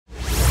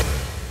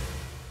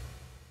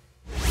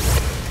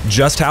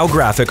Just how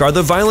graphic are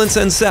the violence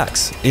and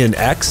sex in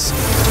X?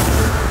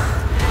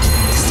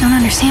 I just don't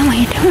understand why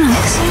you're doing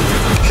all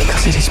this.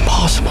 Because it is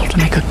possible to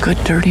make a good,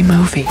 dirty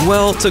movie.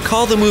 Well, to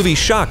call the movie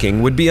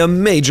shocking would be a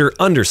major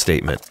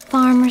understatement.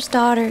 Farmer's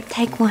daughter,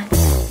 take one.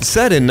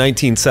 Set in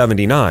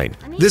 1979,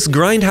 this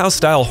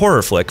grindhouse-style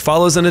horror flick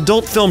follows an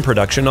adult film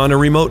production on a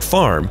remote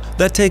farm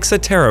that takes a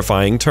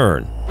terrifying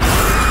turn.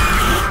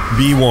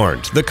 Be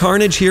warned, the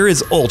carnage here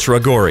is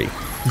ultra-gory.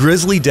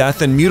 Grisly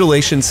death and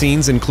mutilation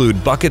scenes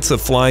include buckets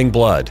of flying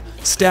blood,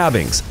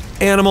 stabbings,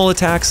 animal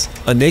attacks,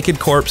 a naked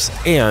corpse,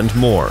 and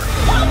more.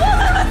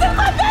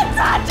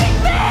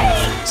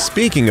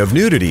 Speaking of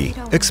nudity,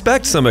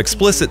 expect some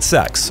explicit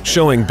sex,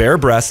 showing bare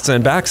breasts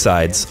and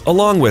backsides,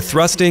 along with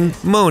thrusting,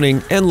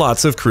 moaning, and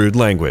lots of crude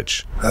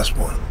language. That's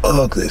one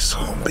ugly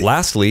zombie.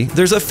 Lastly,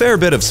 there's a fair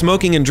bit of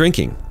smoking and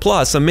drinking,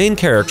 plus a main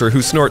character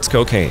who snorts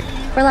cocaine.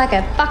 We're like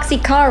a foxy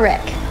car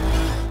wreck.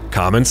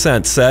 Common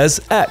sense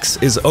says X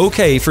is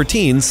okay for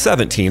teens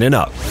 17 and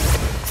up.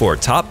 For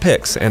top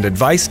picks and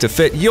advice to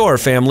fit your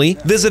family,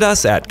 visit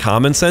us at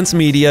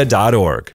commonsensemedia.org.